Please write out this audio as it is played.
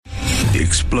The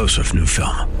explosive new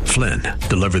film, Flynn,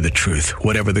 deliver the truth,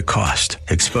 whatever the cost,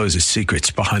 exposes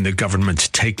secrets behind the government's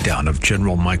takedown of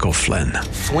General Michael Flynn.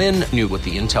 Flynn knew what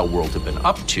the intel world had been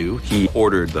up to. He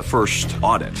ordered the first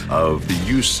audit of the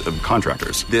use of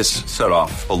contractors. This set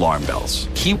off alarm bells.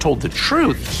 He told the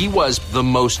truth. He was the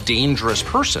most dangerous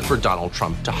person for Donald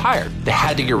Trump to hire. They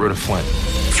had to get rid of Flynn.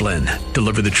 Flynn,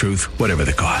 deliver the truth, whatever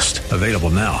the cost. Available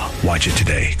now. Watch it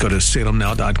today. Go to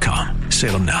salemnow.com.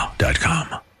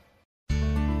 salemnow.com.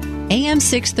 AM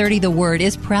 630 The Word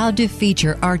is proud to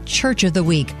feature our Church of the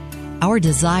Week. Our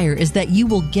desire is that you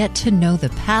will get to know the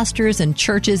pastors and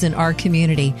churches in our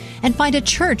community and find a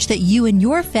church that you and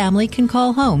your family can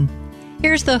call home.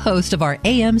 Here's the host of our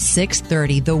AM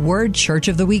 630 The Word Church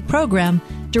of the Week program,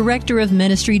 Director of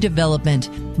Ministry Development,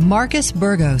 Marcus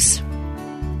Burgos.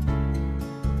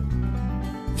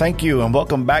 Thank you, and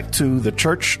welcome back to the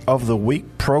Church of the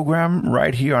Week program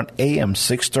right here on AM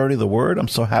 630 The Word. I'm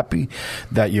so happy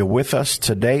that you're with us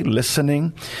today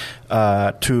listening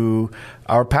to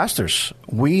our pastors.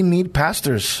 We need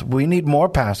pastors. We need more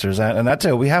pastors. And I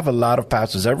tell you, we have a lot of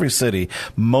pastors. Every city,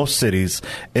 most cities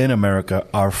in America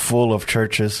are full of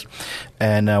churches.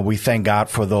 And we thank God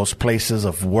for those places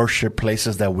of worship,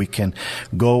 places that we can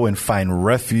go and find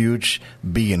refuge,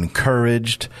 be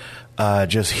encouraged,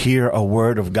 just hear a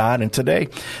word of God. And today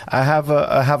I have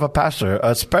a pastor,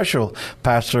 a special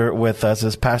pastor with us,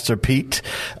 is Pastor Pete,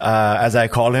 as I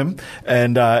call him.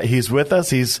 And he's with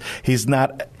us. He's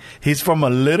from a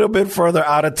little bit further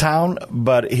out of town,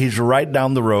 but he's right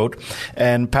down the road.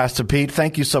 And Pastor Pete,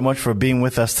 thank you so much for being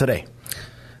with us today.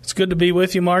 It's good to be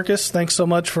with you, Marcus. Thanks so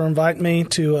much for inviting me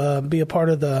to be a part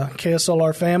of the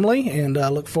KSLR family, and I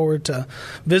look forward to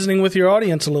visiting with your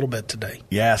audience a little bit today.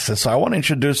 Yes, and so I want to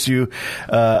introduce you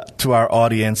to our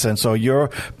audience. And so you're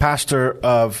pastor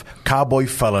of Cowboy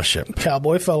Fellowship.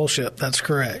 Cowboy Fellowship, that's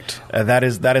correct. That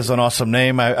is an awesome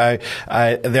name. There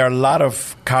are a lot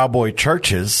of cowboy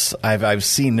churches. I've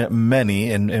seen many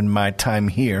in my time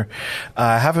here.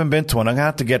 I haven't been to one. I'm going to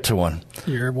have to get to one.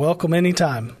 You're welcome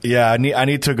anytime. Yeah, I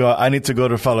need to go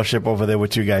to fellowship over there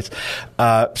with you guys.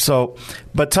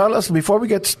 But tell us, before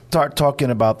we start talking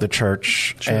about the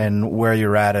church, sure, and where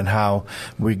you're at and how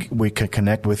we can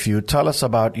connect with you, tell us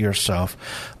about yourself.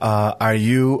 Are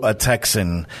you a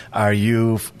Texan? Are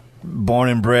you born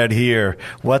and bred here?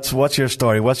 What's your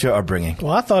story? What's your upbringing?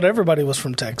 Well, I thought everybody was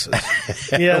from Texas.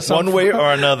 Yes, one way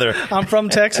or another. I'm from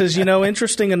Texas.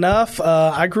 Interesting enough,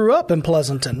 I grew up in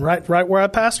Pleasanton, right where I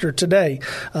pastor today.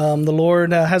 The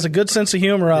Lord has a good sense of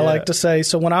humor, I like to say.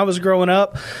 So when I was growing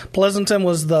up, Pleasanton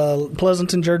was the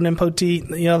Pleasanton, Jordan, and Poteet.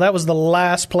 That was the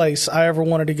last place I ever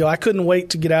wanted to go. I couldn't wait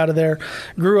to get out of there.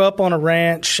 Grew up on a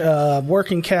ranch,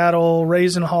 working cattle,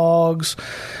 raising hogs,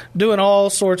 doing all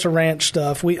sorts of ranch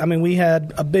stuff. We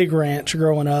had a big ranch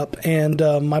growing up, and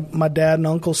my dad and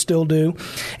uncle still do,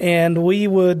 and we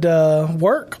would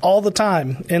work all the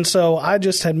time. And so I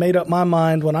just had made up my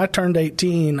mind when I turned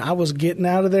 18, I was getting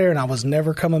out of there, and I was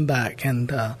never coming back.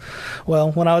 And,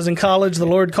 when I was in college, the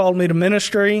Lord called me to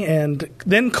ministry and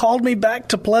then called me back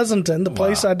to Pleasanton, the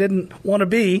place I didn't want to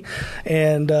be,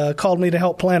 and called me to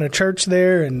help plant a church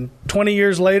there. And 20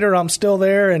 years later, I'm still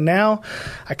there, and now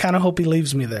I kind of hope he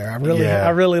leaves me there.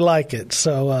 I really like it.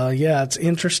 So, it's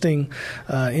interesting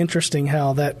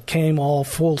how that came all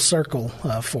full circle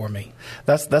for me.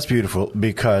 That's beautiful,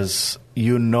 because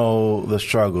the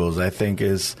struggles, I think,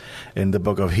 is in the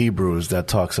book of Hebrews that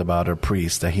talks about a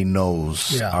priest, that he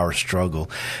knows our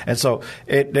struggle. And so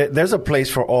there's a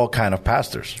place for all kind of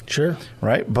pastors. Sure.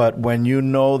 Right? But when you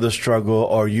know the struggle,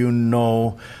 or you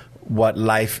know what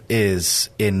life is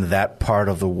in that part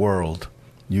of the world,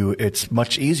 it's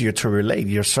much easier to relate.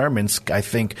 Your sermons, I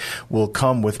think, will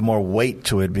come with more weight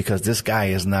to it, because this guy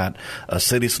is not a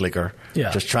city slicker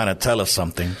just trying to tell us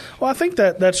something. Well, I think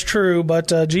that's true,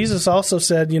 but Jesus also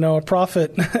said, a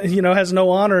prophet, has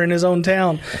no honor in his own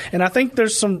town. And I think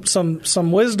there's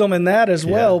some wisdom in that as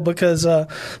well, because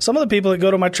some of the people that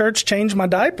go to my church change my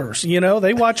diapers.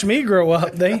 They watch me grow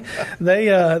up. They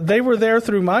were there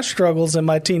through my struggles in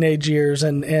my teenage years,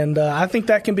 and I think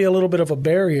that can be a little bit of a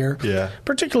barrier. Yeah.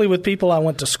 Particularly with people I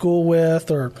went to school with,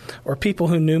 or people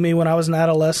who knew me when I was an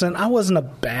adolescent. I wasn't a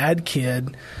bad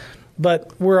kid,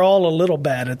 but we're all a little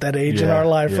bad at that age in our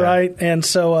life, right? And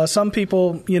so some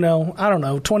people, I don't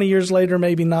know, 20 years later,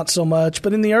 maybe not so much.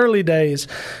 But in the early days,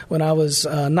 when I was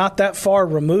not that far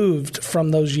removed from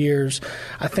those years,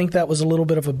 I think that was a little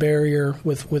bit of a barrier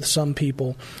with some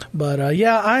people. But,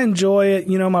 I enjoy it.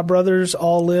 My brothers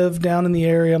all live down in the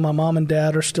area. My mom and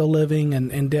dad are still living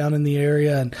and down in the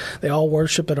area, and they all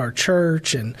worship at our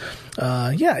church. And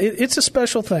it's a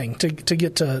special thing to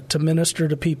get to minister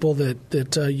to people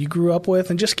that you grew grew up with,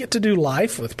 and just get to do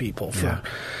life with people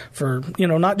for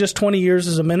not just 20 years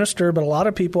as a minister, but a lot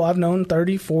of people I've known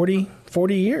 30, 40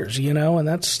 years, and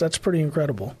that's pretty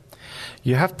incredible.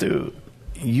 You have to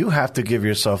give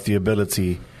yourself the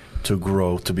ability to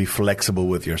grow, to be flexible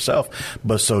with yourself,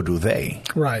 but so do they.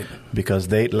 Right.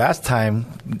 Because last time,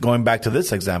 going back to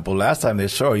this example, last time they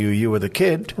saw you were the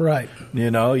kid. Right.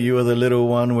 You were the little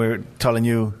one, we're telling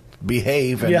you,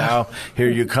 behave, and now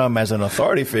here you come as an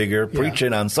authority figure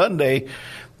preaching on Sunday,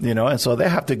 and so they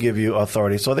have to give you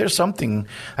authority. So there's something,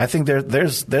 I think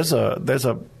there's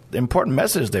a important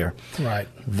message there, right?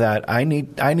 That I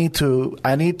need to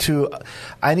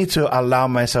allow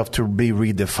myself to be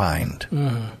redefined.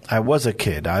 Mm-hmm. I was a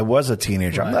kid. I was a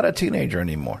teenager. Right. I'm not a teenager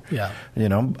anymore. Yeah.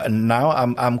 Now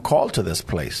I'm called to this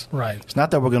place. Right. It's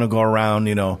not that we're going to go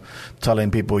around,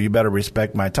 telling people you better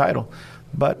respect my title,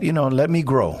 but let me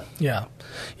grow. Yeah.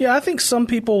 Yeah, I think some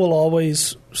people will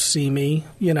always see me,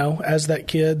 as that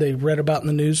kid they read about in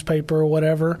the newspaper or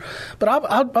whatever. But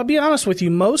I'll be honest with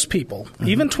you, most people,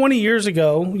 even 20 years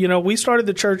ago, we started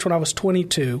the church when I was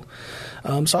 22.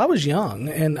 So I was young.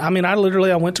 And,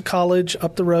 I went to college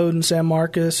up the road in San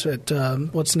Marcos at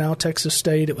what's now Texas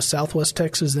State. It was Southwest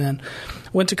Texas then.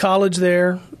 Went to college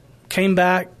there, came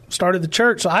back, started the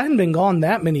church. So I hadn't been gone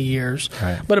that many years.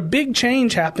 Right. But a big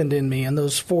change happened in me in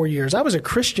those 4 years. I was a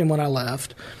Christian when I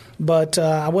left, but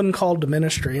I wasn't called to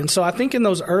ministry. And so I think in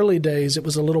those early days it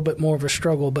was a little bit more of a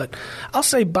struggle. But I'll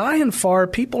say by and far,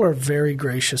 people are very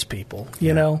gracious people.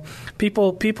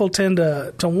 People tend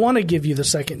to want to give you the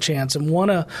second chance and want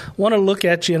to look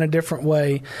at you in a different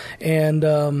way. And,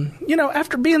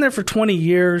 after being there for 20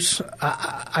 years,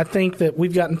 I think that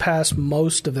we've gotten past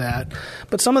most of that.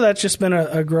 But some of that's just been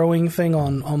a growing thing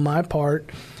on my part.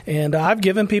 And I've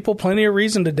given people plenty of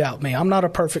reason to doubt me. I'm not a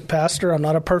perfect pastor. I'm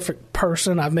not a perfect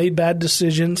person. I've made bad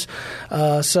decisions.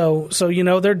 So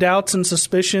their doubts and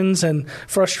suspicions and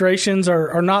frustrations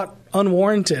are not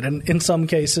unwarranted in some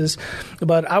cases.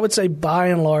 But I would say by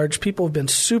and large, people have been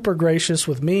super gracious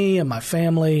with me and my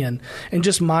family and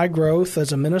just my growth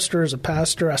as a minister, as a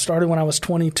pastor. I started when I was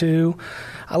 22.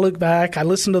 I look back, I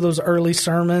listen to those early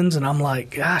sermons, and I'm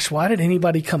like, gosh, why did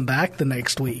anybody come back the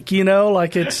next week?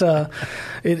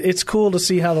 It's cool to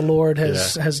see how the Lord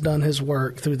has done his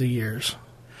work through the years.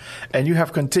 And you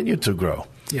have continued to grow.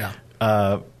 Yeah.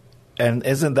 And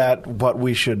isn't that what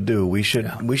we should do? We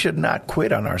should not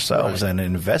quit on ourselves and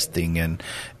investing and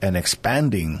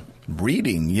expanding,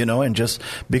 reading, and just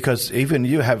because even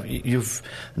you've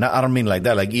not, I don't mean like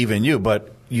that, like even you,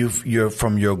 but you're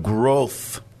from your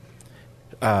growth,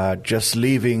 just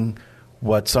leaving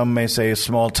what some may say is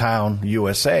small town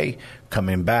USA,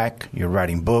 coming back, you're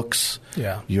writing books.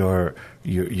 Yeah.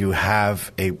 You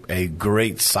have a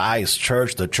great sized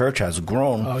church. The church has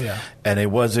grown. Oh, yeah. And it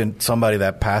wasn't somebody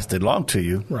that passed it along to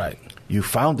you. Right. You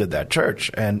founded that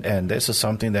church. And this is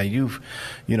something that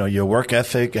your work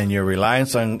ethic and your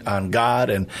reliance on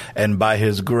God and by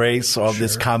his grace, all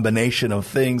this combination of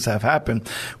things have happened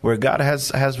where God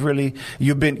has really,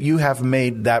 you have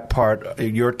made that part,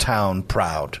 your town,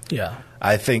 proud. Yeah.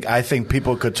 I think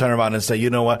people could turn around and say, you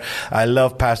know what, I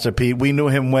love Pastor Pete. We knew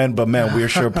him when, but man, we're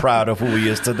sure proud of who he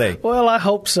is today. Well, I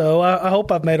hope so. I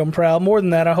hope I've made him proud. More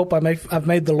than that, I hope I've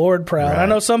made the Lord proud. Right. I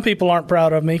know some people aren't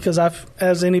proud of me because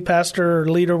as any pastor or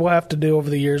leader will have to do over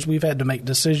the years, we've had to make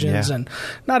decisions, and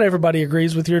not everybody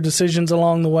agrees with your decisions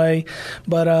along the way.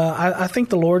 But I think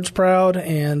the Lord's proud,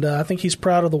 and I think he's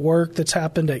proud of the work that's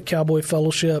happened at Cowboy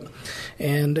Fellowship.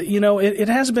 And, it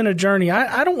has been a journey.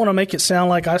 I don't want to make it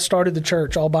sound like I started the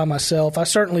church all by myself. I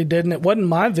certainly didn't. It wasn't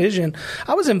my vision.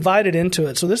 I was invited into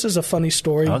it. So this is a funny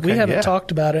story. Okay, we haven't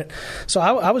talked about it. So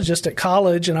I was just at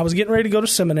college and I was getting ready to go to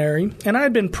seminary, and I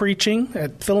had been preaching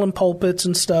at filling pulpits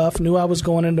and stuff, knew I was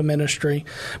going into ministry,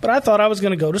 but I thought I was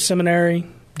going to go to seminary,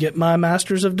 get my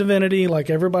Master's of Divinity like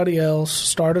everybody else,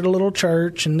 started a little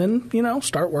church, and then,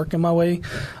 start working my way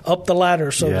up the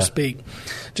ladder, so to speak.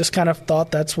 Just kind of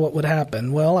thought that's what would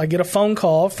happen. Well, I get a phone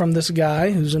call from this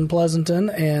guy who's in Pleasanton,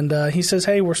 and he says,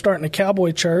 hey, we're starting a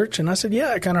Cowboy church. And I said,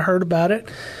 yeah, I kind of heard about it.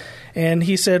 And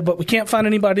he said, but we can't find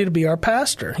anybody to be our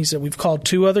pastor. He said, we've called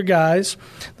 2 other guys.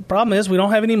 The problem is we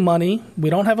don't have any money. We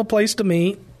don't have a place to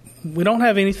meet. We don't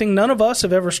have anything. None of us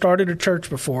have ever started a church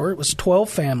before. It was 12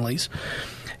 families.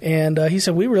 And he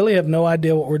said, we really have no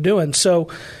idea what we're doing. So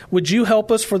would you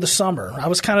help us for the summer? I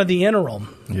was kind of the interim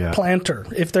planter,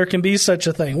 if there can be such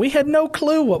a thing. We had no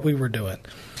clue what we were doing.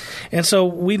 And so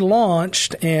we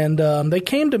launched, and they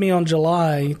came to me on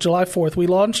July 4th. We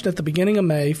launched at the beginning of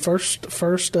May, first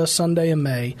Sunday in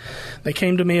May. They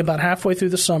came to me about halfway through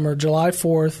the summer, July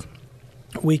 4th.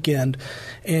 weekend,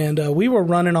 and we were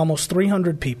running almost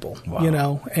 300 people,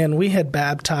 Wow. and we had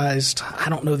baptized, I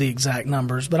don't know the exact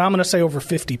numbers, but I'm going to say over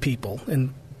 50 people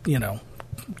in,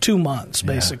 2 months,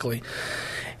 basically.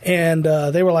 And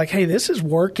they were like, hey, this is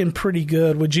working pretty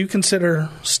good. Would you consider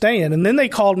staying? And then they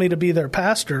called me to be their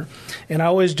pastor. And I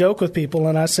always joke with people,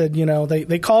 and I said,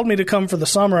 they called me to come for the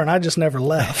summer, and I just never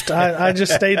left. I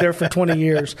just stayed there for 20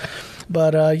 years.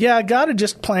 But, God had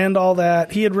just planned all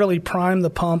that. He had really primed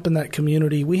the pump in that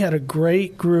community. We had a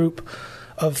great group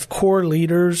of core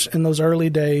leaders in those early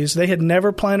days. They had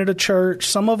never planted a church.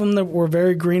 Some of them that were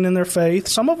very green in their faith.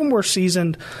 Some of them were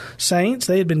seasoned saints.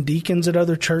 They had been deacons at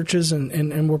other churches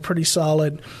and were pretty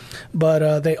solid.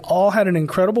 But they all had an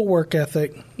incredible work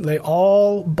ethic. They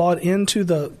all bought into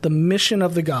the mission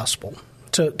of the gospel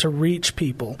to reach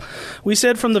people. We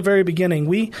said from the very beginning,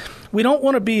 we don't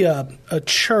want to be a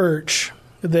church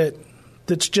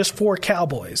that's just for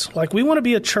cowboys. Like, we want to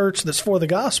be a church that's for the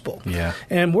gospel. Yeah.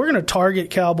 And we're going to target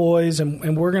cowboys,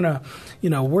 and we're going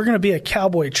to be a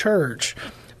cowboy church.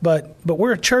 But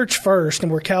we're a church first,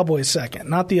 and we're cowboys second,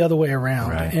 not the other way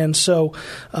around. Right. And so,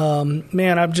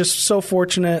 I'm just so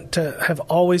fortunate to have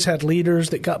always had leaders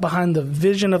that got behind the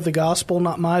vision of the gospel,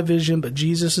 not my vision, but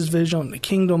Jesus' vision, the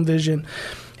kingdom vision.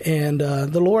 And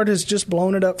the Lord has just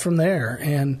blown it up from there.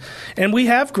 And we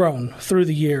have grown through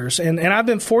the years. And I've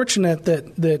been fortunate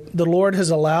that the Lord has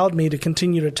allowed me to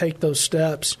continue to take those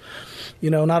steps,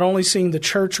 not only seeing the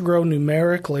church grow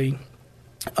numerically,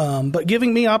 but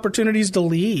giving me opportunities to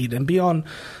lead and be on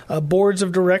boards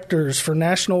of directors for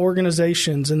national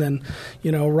organizations, and then,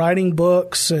 writing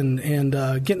books and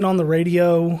getting on the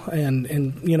radio and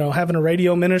having a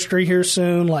radio ministry here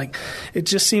soon. Like, it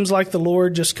just seems like the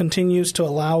Lord just continues to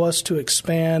allow us to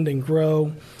expand and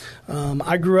grow.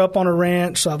 I grew up on a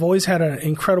ranch, so I've always had an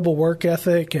incredible work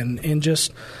ethic and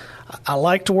just I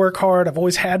like to work hard. I've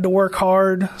always had to work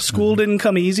hard. School didn't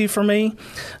come easy for me.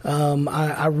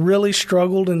 I really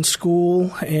struggled in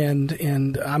school,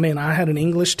 and I had an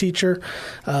English teacher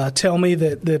tell me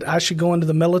that I should go into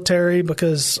the military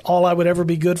because all I would ever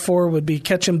be good for would be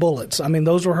catching bullets. I mean,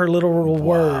 those were her literal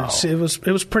words. It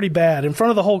was pretty bad in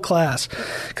front of the whole class,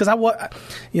 because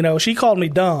she called me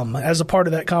dumb as a part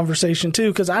of that conversation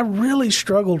too, because I really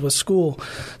struggled with school.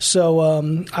 So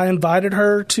I invited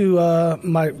her to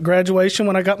my graduation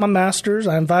when I got my master's.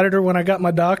 I invited her when I got my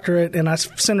doctorate, and I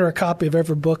sent her a copy of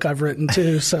every book I've written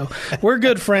too. So we're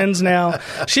good friends now.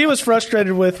 She was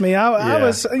frustrated with me. I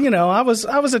was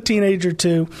a teenager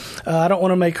too. I don't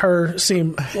want to make her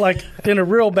seem like in a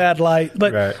real bad light,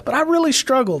 but I really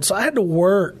struggled. So I had to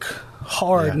work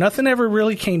hard. Yeah. Nothing ever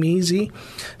really came easy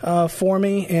for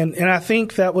me, and I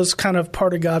think that was kind of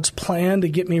part of God's plan to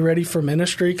get me ready for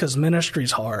ministry, because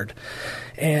ministry's hard.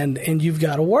 And you've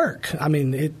got to work. I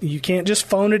mean, you can't just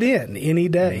phone it in any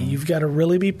day. You've got to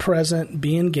really be present,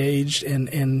 be engaged,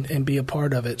 and be a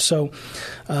part of it. So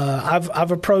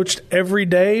I've approached every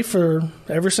day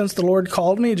ever since the Lord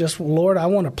called me, just, Lord, I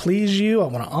want to please you. I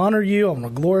want to honor you. I want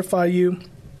to glorify you.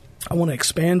 I want to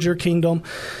expand your kingdom.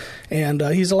 And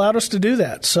He's allowed us to do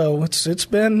that. So it's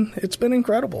been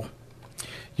incredible.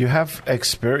 You have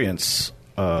experience.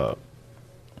 Let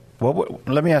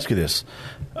me ask you this.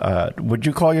 Would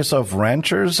you call yourself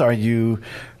ranchers? Are you,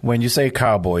 when you say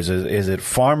cowboys, is it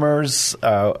farmers?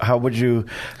 What would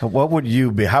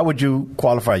you be? How would you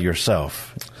qualify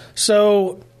yourself?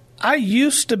 So I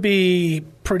used to be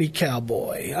pretty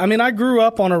cowboy. I mean, I grew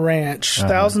up on a ranch,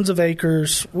 thousands of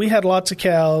acres. We had lots of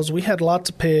cows. We had lots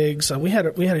of pigs. We had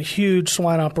a huge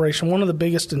swine operation, one of the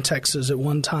biggest in Texas at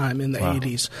one time in the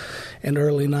 80s and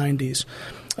early 90s.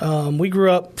 We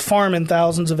grew up farming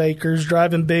thousands of acres,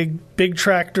 driving big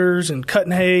tractors and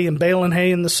cutting hay and baling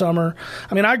hay in the summer.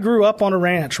 I mean, I grew up on a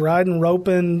ranch, riding,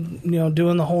 roping,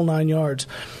 doing the whole 9 yards.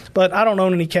 But I don't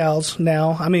own any cows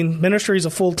now. I mean, ministry is a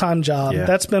full-time job. Yeah.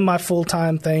 That's been my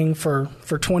full-time thing for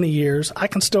 20 years. I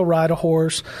can still ride a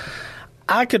horse.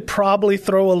 I could probably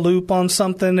throw a loop on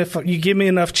something if you give me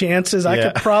enough chances. I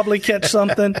could probably catch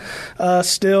something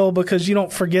still, because you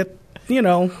don't forget.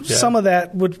 Some of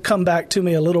that would come back to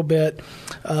me a little bit,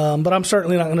 but I'm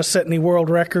certainly not going to set any world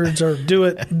records or do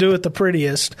it the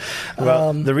prettiest.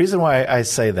 Well, the reason why I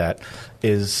say that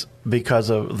is because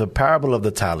of the parable of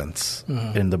the talents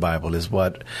in the Bible is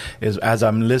as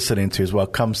I'm listening to, is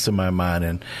what comes to my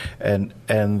mind, and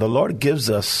the Lord gives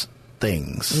us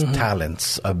things,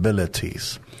 talents,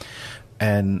 abilities,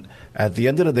 and at the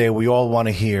end of the day, we all want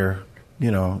to hear,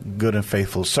 good and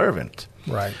faithful servant.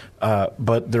 Right.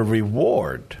 But the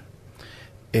reward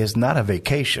is not a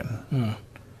vacation,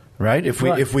 Right?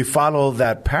 If we follow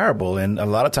that parable, and a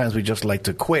lot of times we just like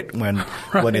to quit when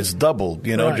it's doubled,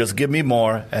 just give me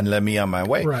more and let me on my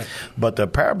way. Right. But the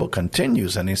parable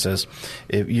continues, and he says,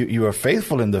 if you are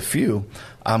faithful in the few,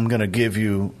 I'm going to give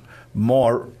you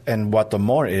more, and what the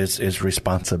more is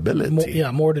responsibility.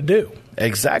 More to do.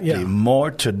 Exactly,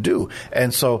 more to do.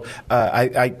 And so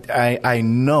I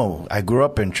know, I grew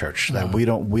up in church that we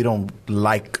don't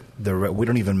like we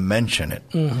don't even mention it.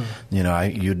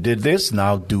 Mm-hmm. You did this,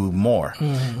 now do more.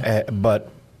 Mm-hmm.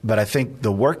 But I think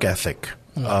the work ethic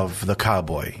of the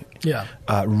Cowboy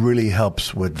really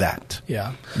helps with that.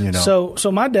 Yeah.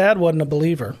 So my dad wasn't a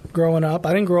believer growing up.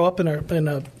 I didn't grow up in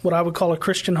a what I would call a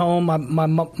Christian home.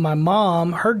 My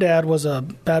mom, her dad was a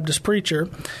Baptist preacher,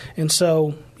 and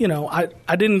so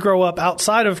I didn't grow up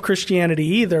outside of Christianity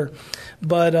either.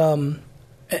 But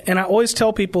and I always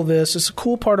tell people this. It's a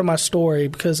cool part of my story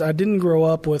because I didn't grow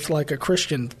up with like a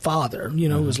Christian father,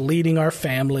 who was leading our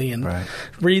family and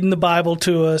reading the Bible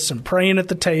to us and praying at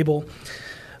the table.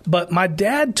 But my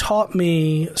dad taught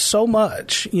me so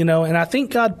much, and I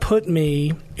think God put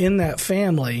me in that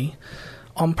family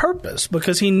on purpose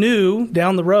because he knew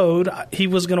down the road he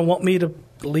was going to want me to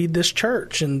lead this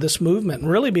church and this movement and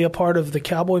really be a part of the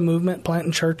Cowboy movement,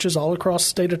 planting churches all across the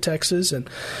state of Texas and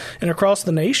across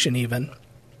the nation even.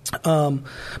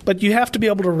 But you have to be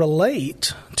able to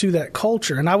relate to that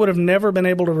culture. And I would have never been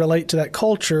able to relate to that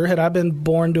culture had I been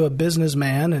born to a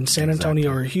businessman in San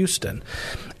Antonio or Houston.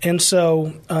 And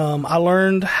so I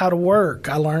learned how to work.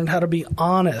 I learned how to be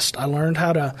honest. I learned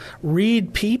how to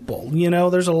read people.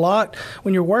 There's a lot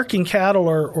when you're working cattle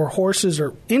or horses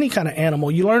or any kind of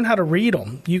animal, you learn how to read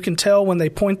them. You can tell when they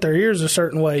point their ears a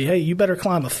certain way, hey, you better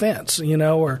climb a fence,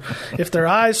 or if their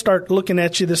eyes start looking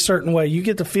at you this certain way, you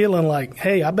get the feeling like,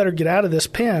 hey, I better get out of this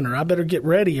pen or I better get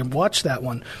ready and watch that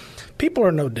one. People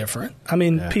are no different. I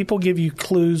mean, people give you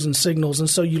clues and signals, and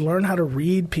so you learn how to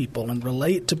read people and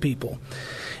relate to people.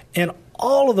 And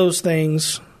all of those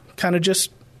things kind of just,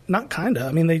 not kind of,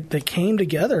 I mean, they came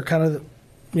together kind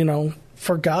of,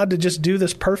 for God to just do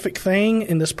this perfect thing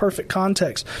in this perfect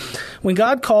context. When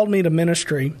God called me to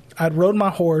ministry, I'd rode my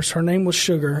horse, her name was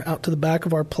Sugar, out to the back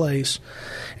of our place.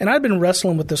 And I'd been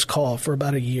wrestling with this call for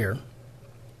about a year.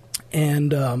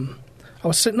 And I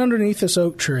was sitting underneath this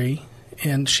oak tree,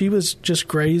 and she was just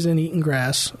grazing, eating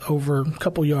grass over a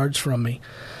couple yards from me.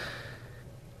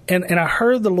 And I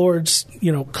heard the Lord,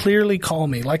 clearly call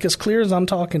me, like as clear as I'm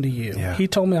talking to you. Yeah. He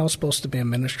told me I was supposed to be in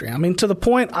ministry. I mean, to the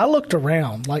point I looked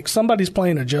around like somebody's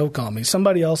playing a joke on me.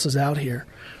 Somebody else is out here.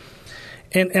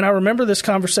 And I remember this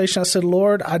conversation. I said,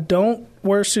 Lord, I don't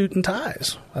wear suit and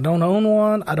ties. I don't own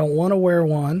one. I don't want to wear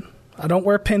one. I don't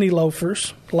wear penny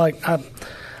loafers. Like, I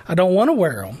don't want to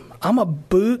wear them. I'm a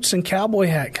boots and cowboy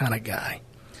hat kind of guy.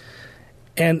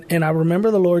 And I remember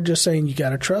the Lord just saying, you got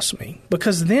to trust me.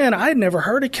 Because then I had never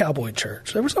heard of Cowboy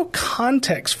Church. There was no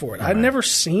context for it. I'd never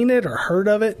seen it or heard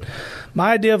of it.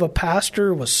 My idea of a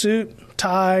pastor was suit,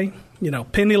 tie,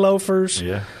 penny loafers.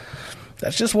 Yeah.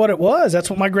 That's just what it was. That's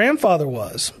what my grandfather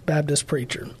was, Baptist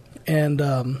preacher. And,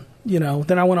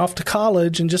 then I went off to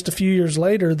college, and just a few years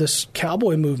later, this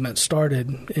cowboy movement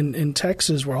started in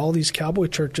Texas where all these cowboy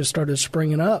churches started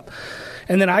springing up.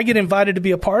 And then I get invited to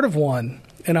be a part of one.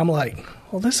 And I'm like,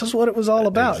 well, this is what it was all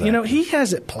about. Exactly. He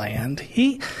has it planned.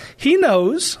 He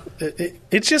knows.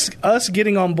 It's just us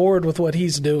getting on board with what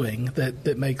he's doing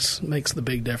that makes the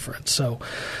big difference. So,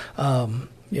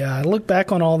 I look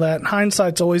back on all that. And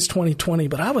hindsight's always 20/20.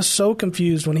 But I was so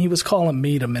confused when he was calling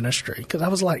me to ministry because I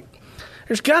was like,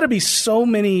 there's got to be so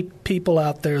many people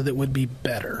out there that would be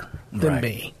better than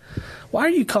me. Why are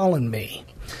you calling me?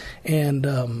 And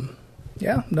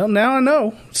now I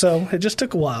know. So it just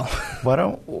took a while.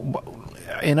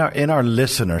 In our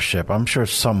listenership, I'm sure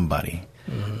somebody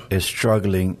is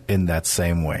struggling in that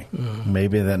same way. Mm-hmm.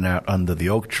 Maybe they're not under the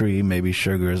oak tree. Maybe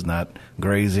Sugar is not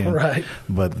grazing. Right.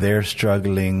 But they're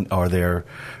struggling, or they're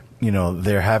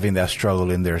having that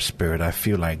struggle in their spirit. I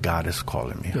feel like God is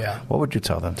calling me. Yeah. What would you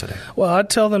tell them today? Well, I'd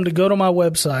tell them to go to my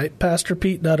website,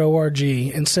 pastorpete.org,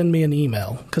 and send me an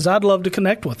email, because I'd love to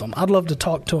connect with them. I'd love to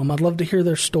talk to them. I'd love to hear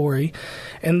their story.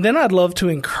 And then I'd love to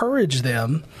encourage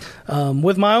them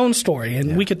with my own story.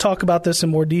 And we could talk about this in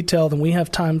more detail than we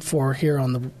have time for here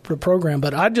on the program,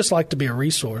 but I'd just like to be a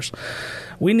resource.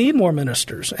 We need more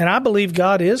ministers, and I believe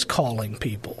God is calling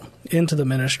people into the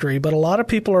ministry, but a lot of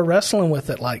people are wrestling with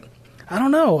it like, I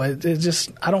don't know, I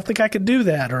don't think I could do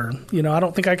that, or, I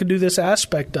don't think I could do this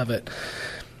aspect of it.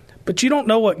 But you don't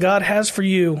know what God has for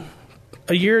you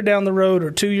a year down the road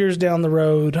or 2 years down the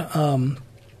road. A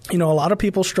lot of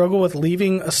people struggle with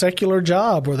leaving a secular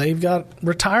job where they've got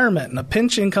retirement and a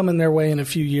pension coming their way in a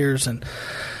few years, and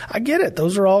I get it.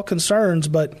 Those are all concerns,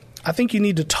 but I think you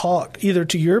need to talk either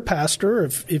to your pastor.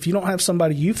 If you don't have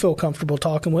somebody you feel comfortable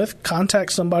talking with,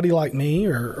 contact somebody like me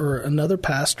or another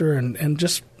pastor and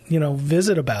just,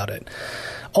 visit about it.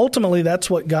 Ultimately, that's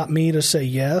what got me to say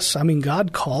yes. I mean,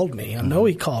 God called me. I know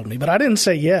He called me, but I didn't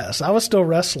say yes. I was still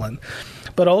wrestling.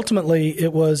 But ultimately,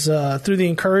 it was through the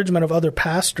encouragement of other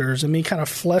pastors and me kind of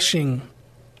fleshing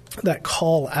that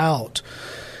call out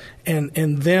and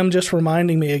them just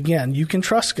reminding me again, you can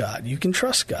trust God. You can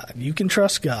trust God. You can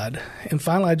trust God. And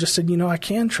finally, I just said, I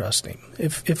can trust Him.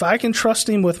 If I can trust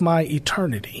Him with my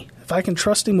eternity, if I can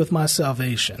trust Him with my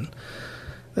salvation,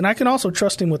 then I can also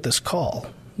trust Him with this call,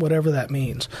 whatever that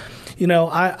means.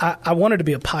 I wanted to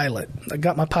be a pilot. I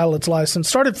got my pilot's license,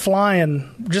 started flying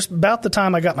just about the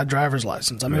time I got my driver's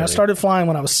license. I mean, really? I started flying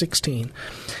when I was 16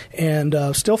 and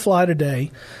still fly today.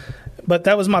 But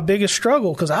that was my biggest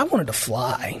struggle because I wanted to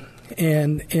fly.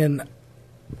 And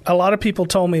a lot of people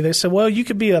told me, they said, well, you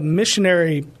could be a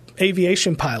missionary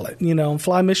aviation pilot, and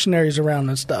fly missionaries around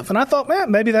and stuff. And I thought,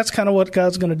 man, maybe that's kind of what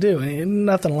God's going to do. And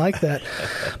nothing like that.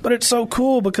 But it's so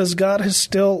cool because God has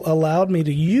still allowed me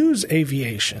to use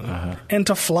aviation and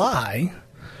to fly,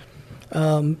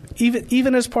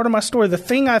 even as part of my story. The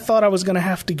thing I thought I was going to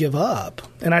have to give up,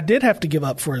 and I did have to give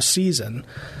up for a season,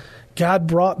 God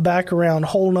brought back around a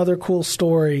whole nother cool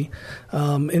story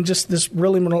in just this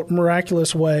really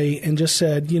miraculous way and just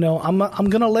said, I'm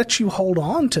going to let you hold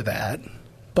on to that,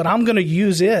 but I'm going to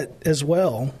use it as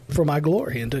well for my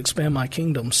glory and to expand my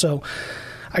kingdom. So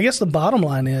I guess the bottom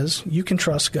line is you can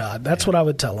trust God. That's what I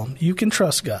would tell them. You can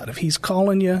trust God. If He's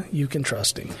calling you, you can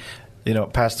trust Him.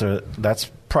 Pastor,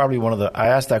 that's probably I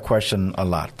ask that question a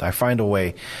lot. I find a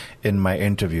way in my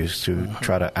interviews to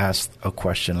try to ask a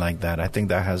question like that. I think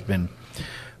that has been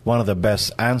one of the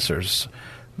best answers,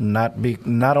 not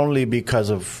only because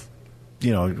of,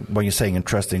 what you're saying and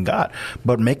trusting God,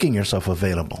 but making yourself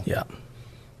available. Yeah.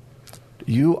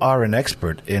 You are an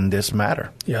expert in this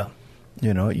matter. Yeah.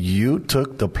 You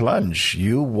took the plunge.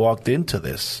 You walked into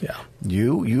this. Yeah.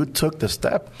 You took the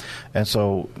step. And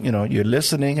so, you're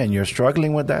listening and you're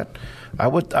struggling with that. I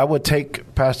would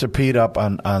take Pastor Pete up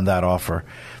on that offer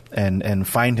and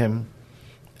find him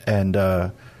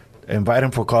and invite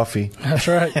him for coffee. That's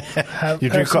right. You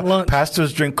drink lunch.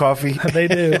 Pastors drink coffee. They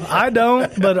do. I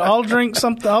don't, but I'll drink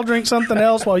something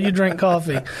else while you drink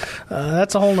coffee.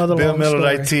 That's a whole other Bill long Miller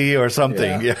story. Lite tea or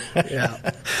something.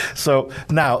 Yeah. So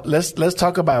now let's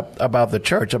talk about the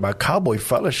church, about Cowboy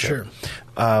Fellowship.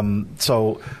 Sure.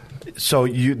 So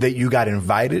you got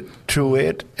invited to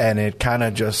it, and it kind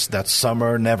of just, that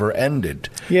summer never ended.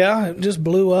 Yeah, it just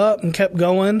blew up and kept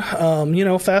going.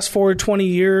 Fast forward 20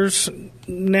 years.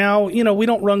 Now, we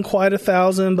don't run quite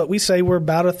 1,000, but we say we're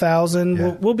about 1,000.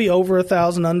 Yeah. We'll be over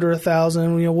 1,000, under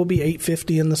 1,000. We'll be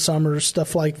 850 in the summer,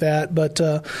 stuff like that. But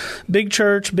big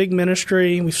church, big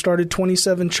ministry. We've started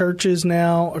 27 churches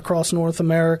now across North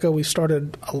America. We've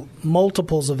started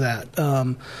multiples of that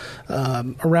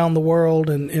around the world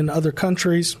and in other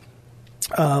countries.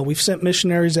 We've sent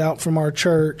missionaries out from our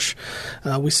church.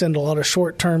 We send a lot of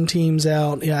short-term teams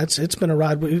out. Yeah, it's been a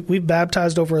ride. We've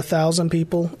baptized over 1,000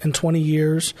 people in 20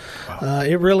 years. Wow.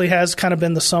 It really has kind of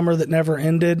been the summer that never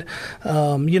ended.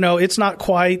 It's not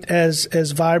quite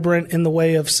as vibrant in the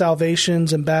way of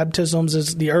salvations and baptisms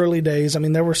as the early days. I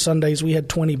mean, there were Sundays we had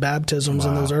 20 baptisms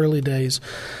in those early days.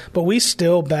 But we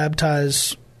still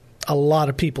baptize a lot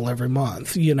of people every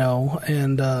month,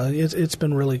 and it's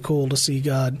been really cool to see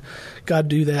God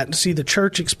do that and see the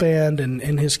church expand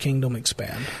and His kingdom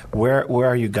expand. Where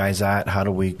are you guys at? How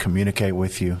do we communicate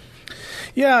with you?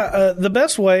 Yeah, the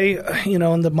best way,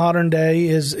 in the modern day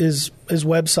is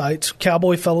websites.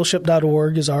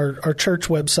 Cowboyfellowship.org is our church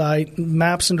website.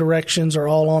 Maps and directions are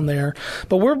all on there.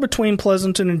 But we're between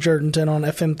Pleasanton and Jordanton on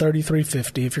FM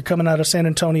 3350. If you're coming out of San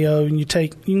Antonio, and you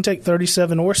can take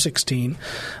 37 or 16.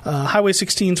 Highway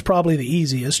 16 is probably the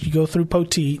easiest. You go through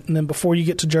Poteet, and then before you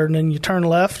get to Jordanton, you turn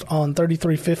left on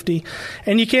 3350.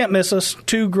 And you can't miss us.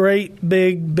 2 great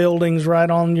big buildings right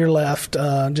on your left,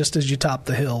 just as you top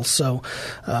the hill. So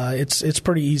it's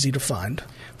pretty easy to find.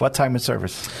 What time is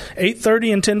service?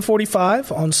 8:30 and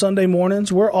 10:45 on Sunday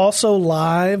mornings. We're also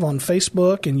live on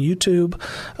Facebook and YouTube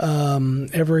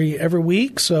every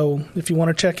week. So if you want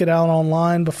to check it out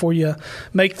online before you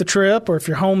make the trip, or if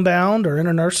you're homebound or in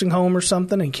a nursing home or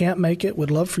something and can't make it, we'd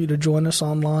love for you to join us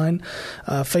online.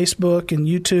 Facebook and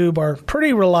YouTube are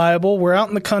pretty reliable. We're out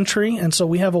in the country, and so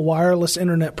we have a wireless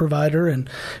internet provider. And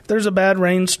if there's a bad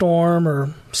rainstorm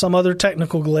or some other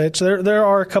technical glitch, there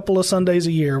are a couple of Sundays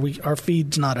a year our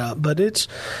feed's not up, but it's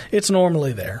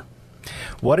normally there.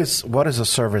 What is a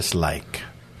service like?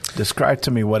 Describe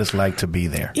to me what it's like to be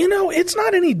there. It's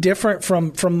not any different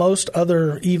from most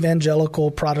other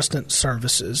evangelical Protestant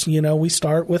services. We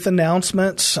start with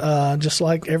announcements, just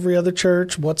like every other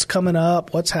church. What's coming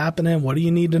up? What's happening? What do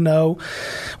you need to know?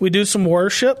 We do some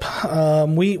worship.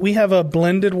 We have a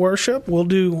blended worship. We'll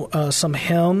do some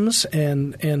hymns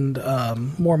and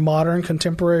more modern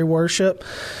contemporary worship.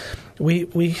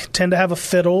 We tend to have a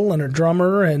fiddle and a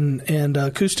drummer and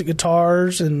acoustic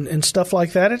guitars and stuff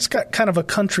like that. It's got kind of a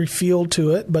country feel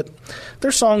to it, but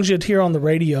they're songs you'd hear on the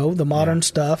radio, the modern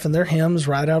stuff, and they're hymns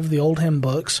right out of the old hymn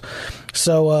books.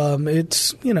 So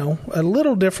it's a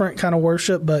little different kind of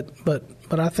worship, but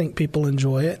I think people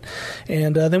enjoy it.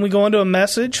 And then we go into a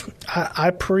message. I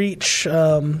preach,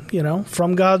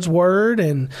 from God's Word,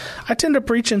 and I tend to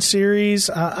preach in series.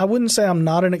 I wouldn't say I'm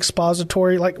not an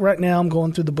expository. Like right now, I'm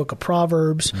going through the book of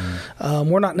Proverbs.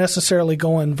 We're not necessarily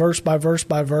going verse by verse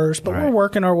by verse, but we're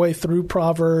working our way through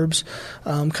Proverbs,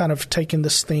 kind of taking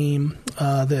this theme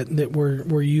that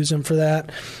we're using for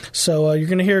that. So you're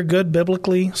going to hear a good,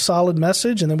 biblically solid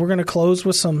message, and then we're going to close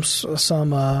with some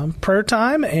prayer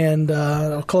time and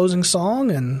a closing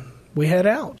song, and we head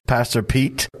out. Pastor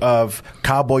Pete of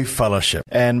Cowboy Fellowship.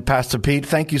 And Pastor Pete,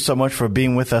 thank you so much for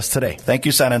being with us today. Thank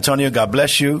you, San Antonio. God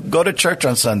bless you. Go to church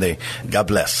on Sunday. God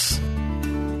bless.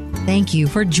 Thank you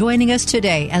for joining us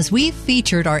today as we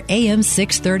featured our AM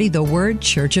 630 The Word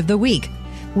Church of the Week.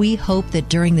 We hope that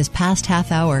during this past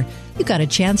half hour, you got a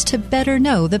chance to better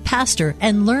know the pastor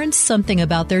and learn something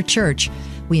about their church.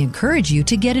 We encourage you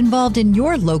to get involved in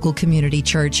your local community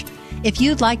church. If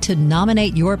you'd like to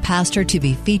nominate your pastor to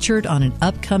be featured on an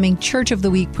upcoming Church of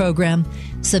the Week program,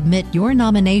 submit your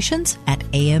nominations at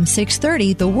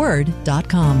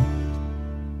am630theword.com.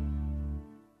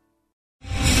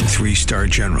 3-star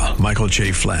General Michael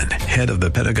J. Flynn, head of the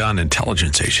Pentagon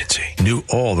Intelligence Agency, knew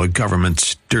all the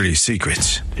government's dirty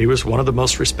secrets. He was one of the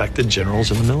most respected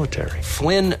generals in the military.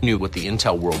 Flynn knew what the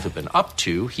intel world had been up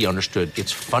to. He understood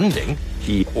its funding.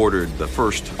 He ordered the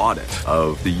first audit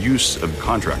of the use of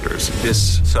contractors.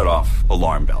 This set off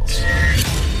alarm bells.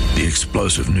 The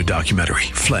explosive new documentary,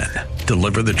 Flynn,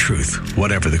 Deliver the Truth,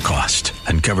 Whatever the Cost,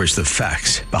 uncovers the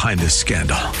facts behind this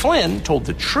scandal. Flynn told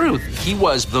the truth. He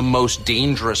was the most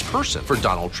dangerous person for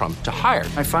Donald Trump to hire.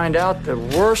 I find out the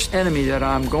worst enemy that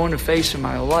I'm going to face in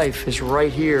my life is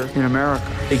right here in America.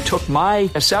 They took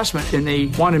my assessment and they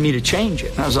wanted me to change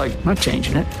it. And I was like, I'm not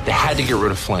changing it. They had to get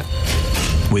rid of Flynn.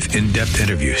 With in-depth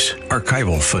interviews,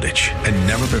 archival footage, and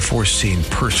never-before-seen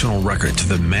personal records of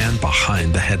the man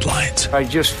behind the headlines. I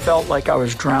just felt like I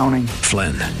was drowning.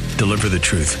 Flynn, Deliver the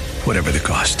Truth, Whatever the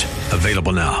Cost.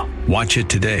 Available now. Watch it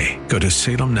today. Go to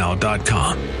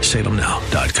salemnow.com.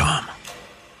 salemnow.com.